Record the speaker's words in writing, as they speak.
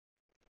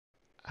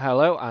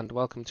Hello and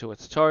welcome to a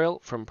tutorial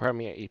from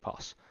Premier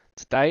EPOS.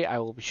 Today I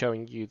will be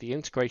showing you the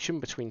integration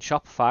between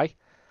Shopify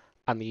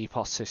and the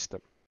EPOS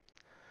system.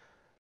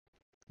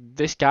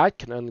 This guide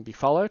can only be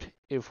followed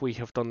if we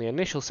have done the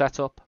initial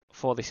setup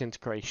for this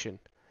integration.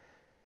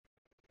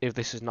 If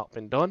this has not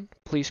been done,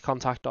 please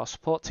contact our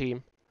support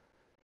team.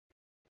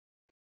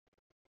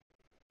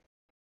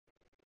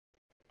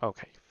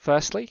 Okay,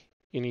 firstly,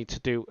 you need to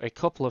do a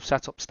couple of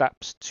setup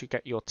steps to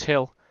get your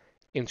till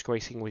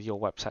integrating with your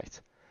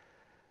website.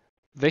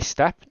 This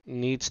step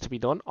needs to be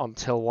done on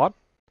till 1,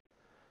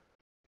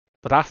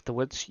 but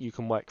afterwards you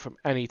can work from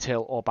any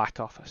till or back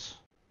office.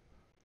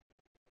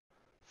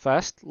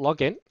 First,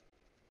 log in.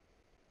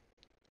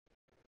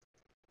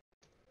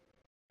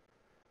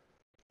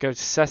 Go to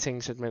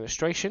Settings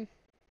Administration,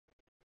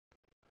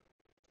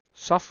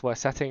 Software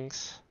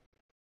Settings,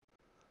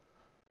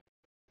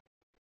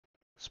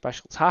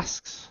 Special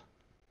Tasks,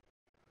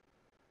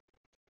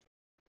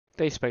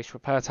 Database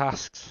Repair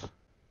Tasks,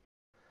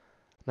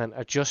 then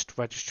adjust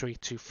registry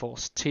to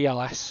force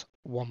TLS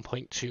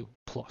 1.2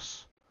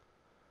 plus.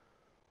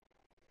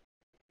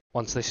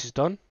 Once this is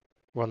done,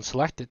 run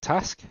selected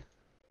task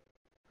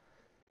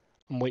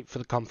and wait for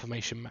the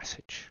confirmation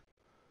message.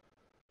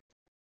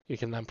 You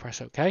can then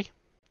press OK,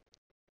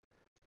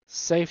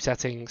 save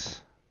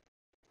settings,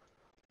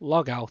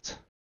 log out,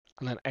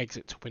 and then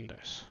exit to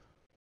Windows.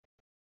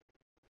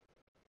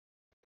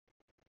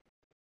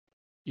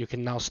 You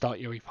can now start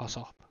your EPOS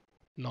up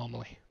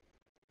normally.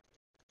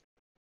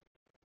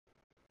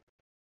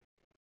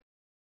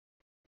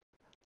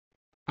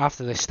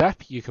 After this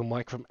step, you can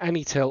work from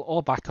any till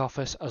or back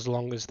office as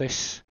long as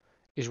this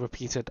is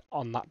repeated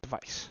on that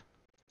device.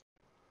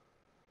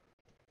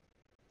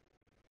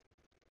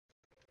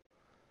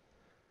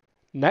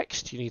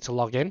 Next, you need to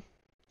log in,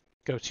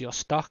 go to your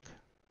stock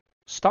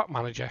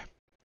manager,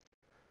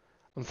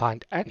 and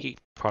find any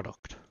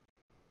product.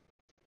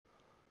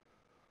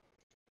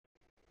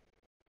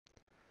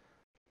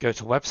 Go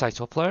to website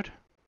upload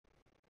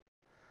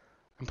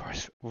and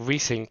press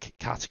resync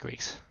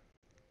categories.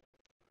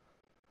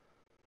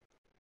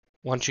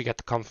 Once you get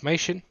the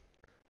confirmation,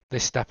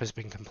 this step has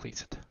been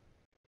completed.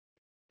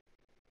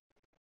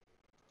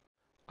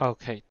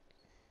 Okay,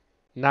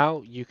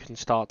 now you can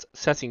start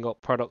setting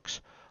up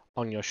products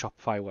on your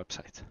Shopify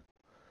website.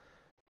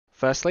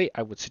 Firstly,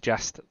 I would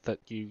suggest that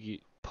you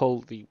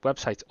pull the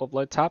website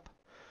upload tab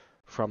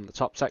from the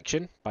top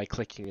section by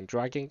clicking and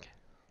dragging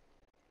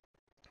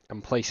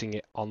and placing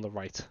it on the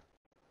right.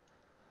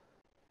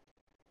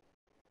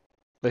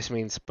 This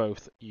means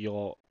both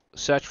your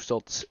search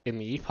results in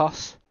the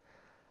EPOS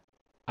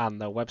and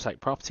the website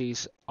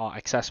properties are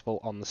accessible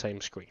on the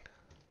same screen.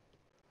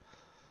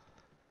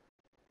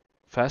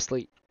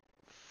 Firstly,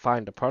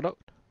 find a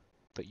product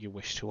that you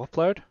wish to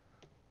upload.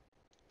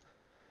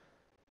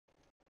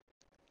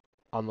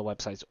 On the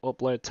website's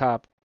upload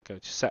tab, go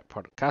to set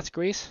product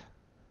categories.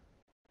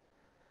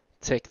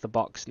 Tick the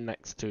box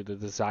next to the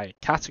desired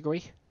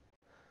category.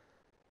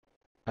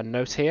 And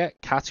note here,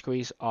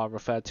 categories are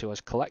referred to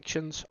as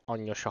collections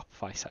on your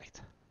Shopify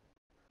site.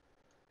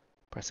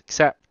 Press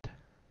accept,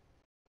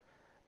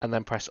 and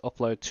then press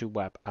upload to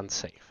web and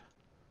save.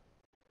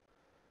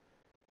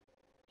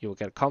 You will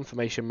get a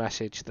confirmation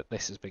message that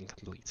this has been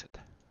completed.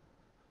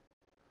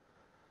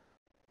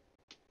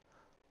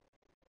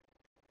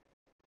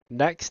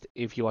 Next,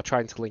 if you are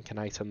trying to link an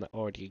item that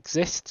already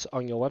exists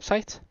on your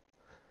website,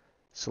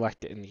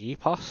 select it in the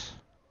EPOS,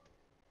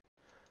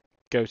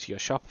 go to your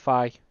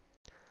Shopify,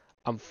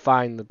 and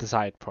find the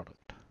desired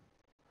product.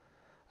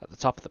 At the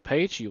top of the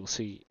page, you will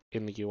see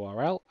in the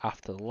URL,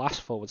 after the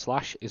last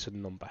 / is a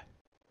number.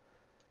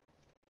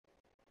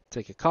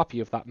 Take a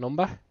copy of that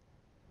number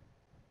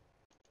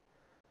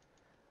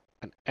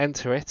and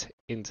enter it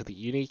into the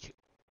unique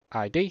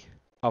ID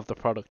of the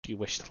product you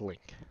wish to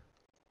link.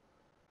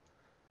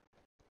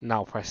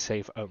 Now press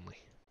Save Only.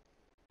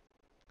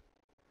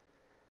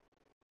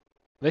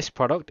 This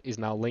product is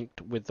now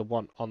linked with the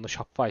one on the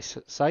Shopify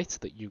site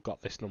that you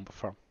got this number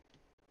from.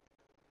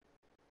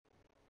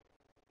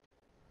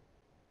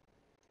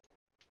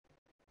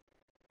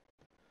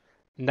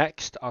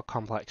 Next are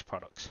complex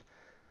products.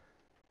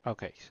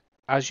 Okay,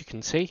 as you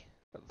can see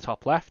at the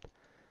top left,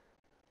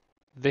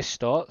 this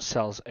store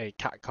sells a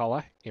cat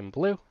collar in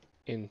blue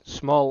in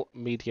small,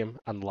 medium,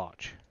 and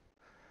large.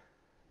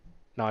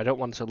 Now I don't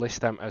want to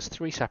list them as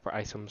 3 separate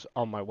items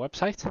on my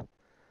website.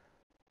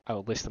 I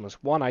will list them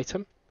as one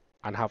item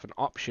and have an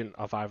option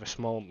of either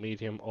small,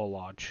 medium, or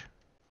large.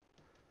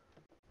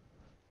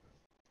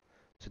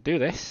 To do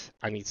this,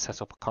 I need to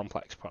set up a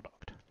complex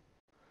product.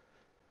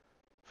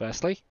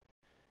 Firstly,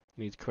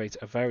 you need to create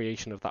a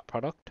variation of that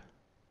product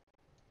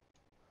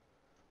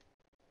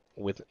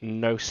with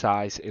no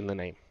size in the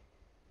name.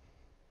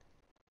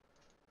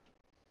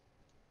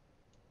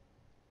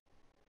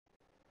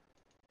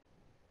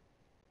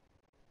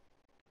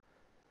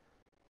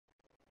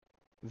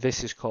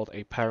 This is called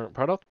a parent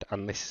product,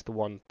 and this is the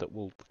one that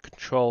will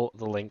control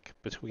the link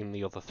between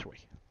the other 3.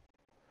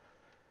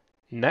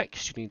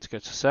 Next, you need to go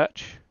to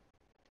Search,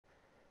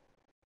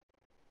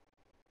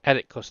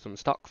 Edit Custom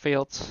Stock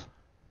Fields,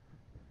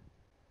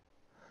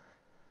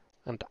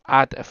 and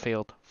add a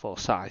field for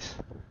size.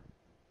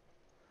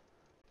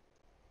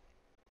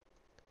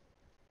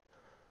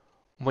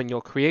 When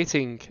you're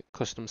creating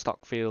custom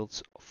stock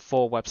fields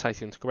for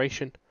website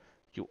integration,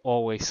 you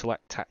always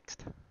select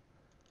text.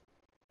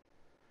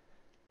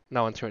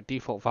 Now enter a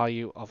default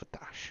value of a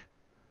dash.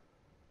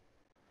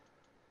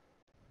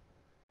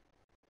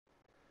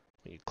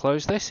 When you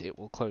close this, it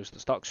will close the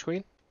stock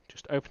screen.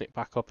 Just open it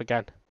back up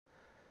again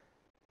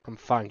and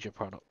find your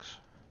products.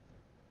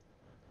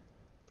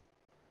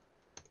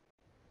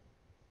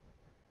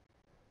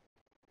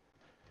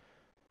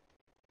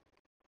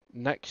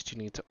 Next, you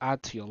need to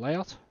add to your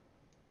layout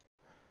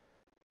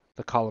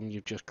the column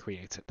you've just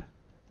created.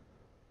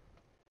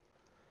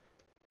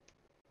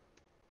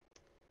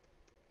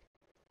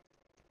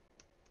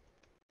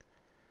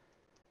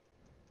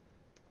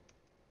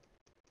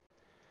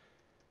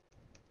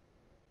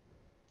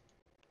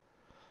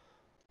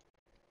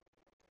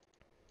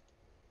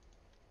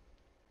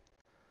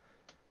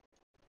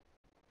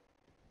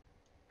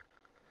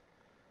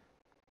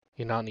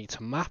 You now need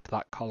to map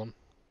that column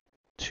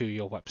to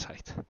your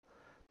website.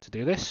 To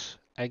do this,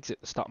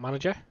 exit the Stock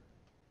Manager,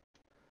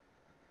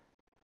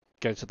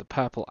 go to the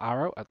purple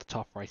arrow at the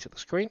top right of the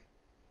screen,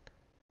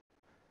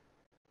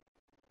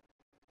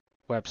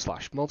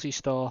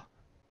 Web/Multistore,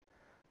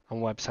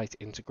 and Website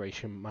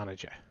Integration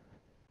Manager.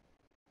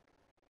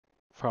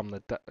 From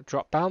the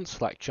drop-down,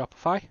 select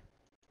Shopify,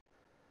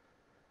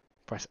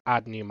 press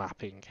Add New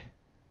Mapping.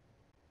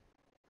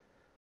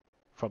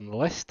 From the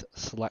list,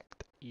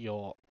 select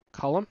your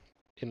column,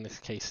 in this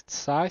case it's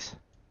size.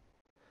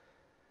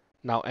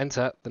 Now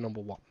enter the number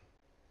 1.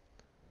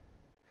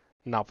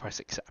 Now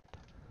press Accept.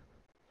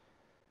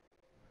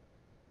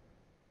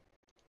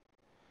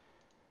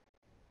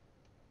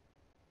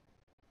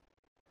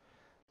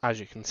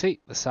 As you can see,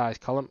 the size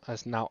column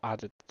has now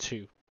added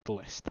to the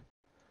list.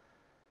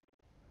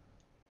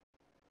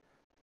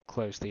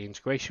 Close the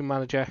Integration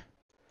Manager,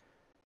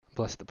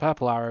 press the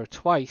purple arrow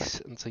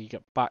twice until you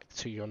get back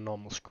to your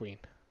normal screen.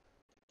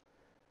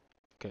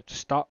 Go to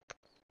Stock,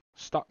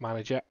 Stock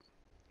Manager,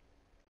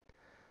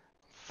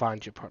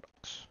 find your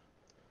products.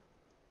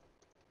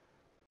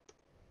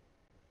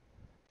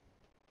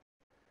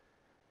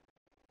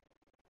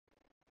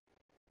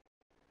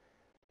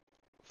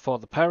 For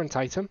the parent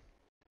item,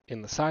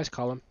 in the size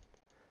column,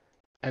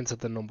 enter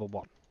the number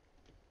 1.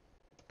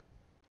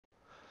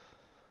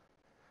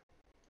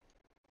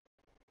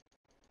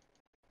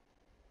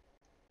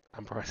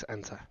 And press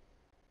Enter.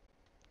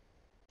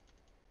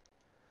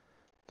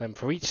 Then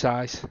for each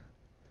size,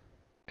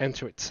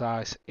 enter its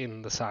size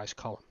in the size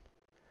column.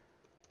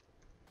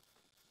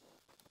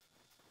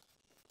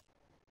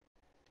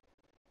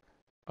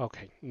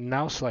 Okay,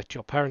 now select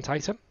your parent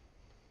item,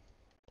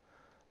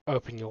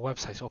 open your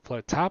website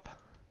upload tab,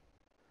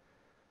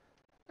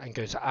 and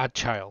go to Add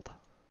Child.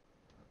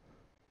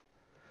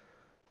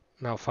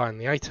 Now find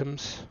the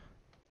items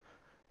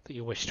that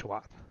you wish to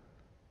add.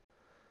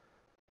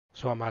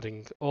 So I'm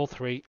adding all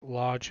 3,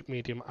 large,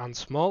 medium and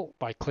small,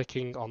 by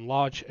clicking on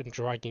large and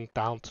dragging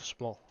down to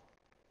small.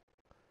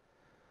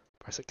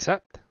 Press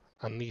Accept,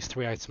 and these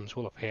 3 items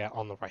will appear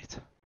on the right.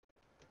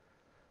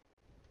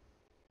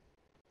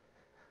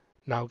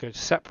 Now go to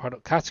Set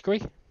Product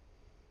Category,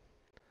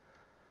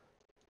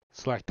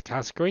 select the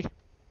category,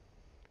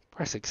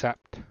 press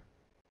Accept, and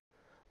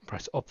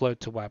press Upload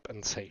to Web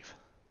and save.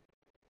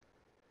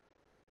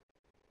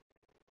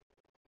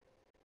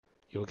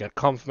 You will get a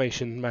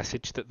confirmation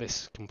message that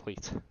this is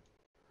complete.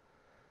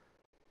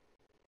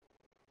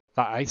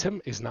 That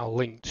item is now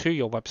linked to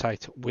your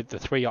website with the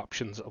 3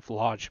 options of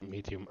large,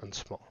 medium and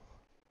small.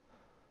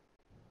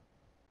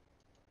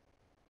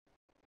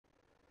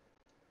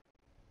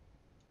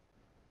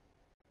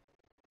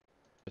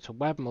 Go to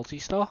Web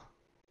Multistore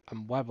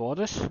and Web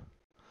Orders.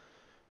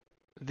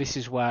 This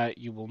is where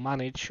you will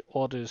manage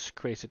orders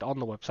created on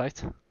the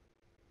website.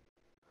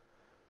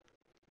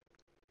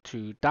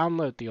 To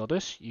download the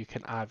orders, you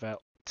can either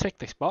tick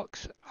this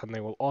box and they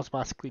will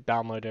automatically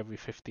download every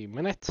 15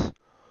 minutes,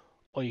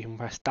 or you can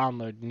press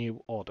Download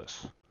New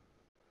Orders.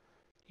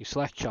 You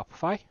select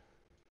Shopify,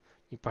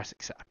 you press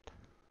Accept.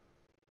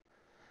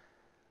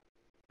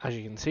 As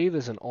you can see,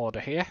 there's an order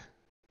here.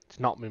 It's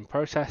not been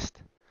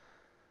processed.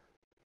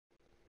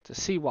 To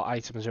see what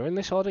items are in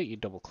this order, you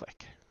double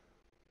click.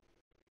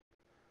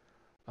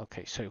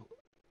 Okay, so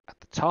at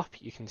the top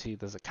you can see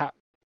there's a cat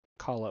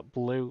collar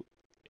blue.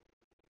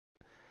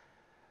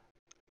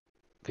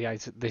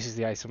 This is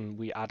the item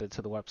we added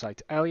to the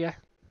website earlier.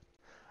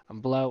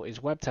 And below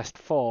is Web Test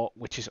 4,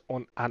 which is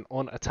an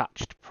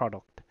unattached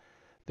product.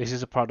 This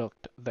is a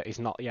product that is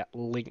not yet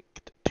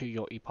linked to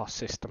your EPOS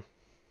system.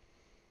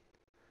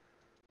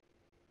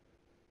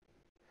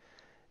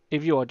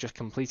 If you are just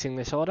completing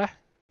this order,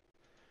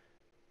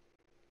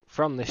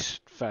 from this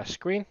first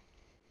screen,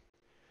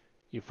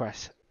 you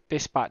press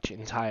Dispatch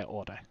Entire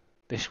Order.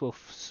 This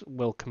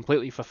will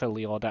completely fulfill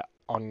the order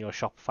on your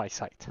Shopify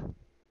site.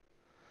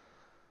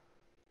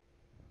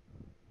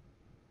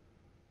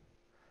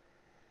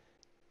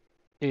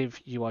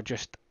 If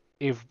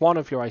one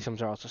of your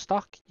items are out of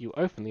stock, you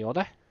open the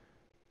order,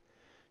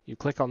 You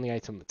click on the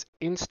item that's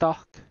in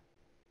stock,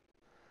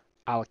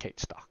 allocate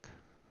stock.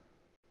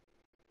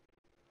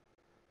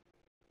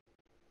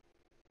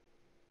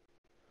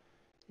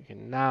 You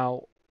can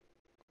now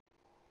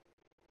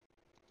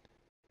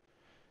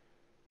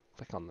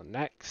click on the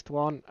next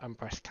one and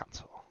press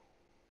cancel.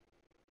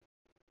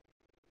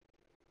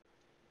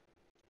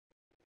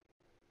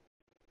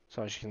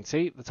 So as you can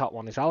see, the top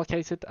one is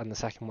allocated and the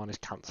second one is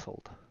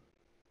cancelled.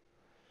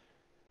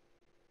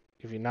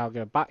 If you now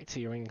go back to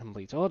your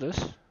incomplete orders,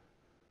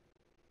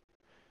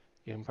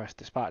 you can press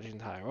dispatch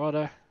entire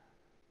order.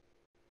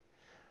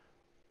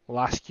 We'll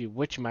ask you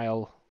which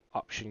mail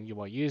option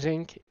you are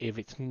using. If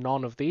it's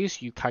none of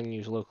these, you can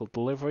use local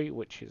delivery,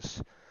 which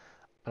is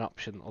an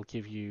option that will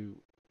give you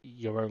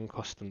your own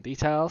custom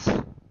details.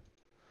 But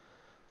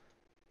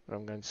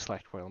I'm going to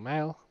select Royal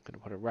Mail. I'm going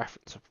to put a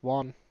reference of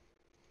 1.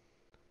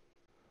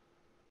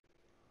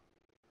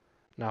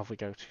 Now if we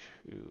go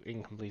to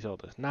incomplete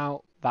orders,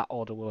 now that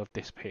order will have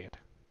disappeared.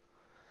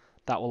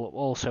 That will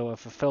also have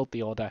fulfilled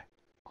the order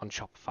on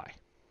Shopify.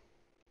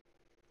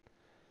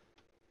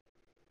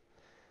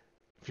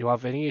 If you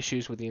have any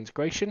issues with the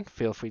integration,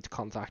 feel free to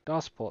contact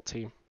our support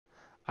team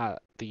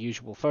at the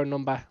usual phone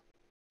number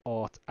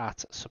or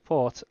at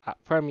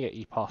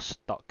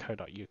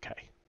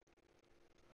support@premierepos.co.uk.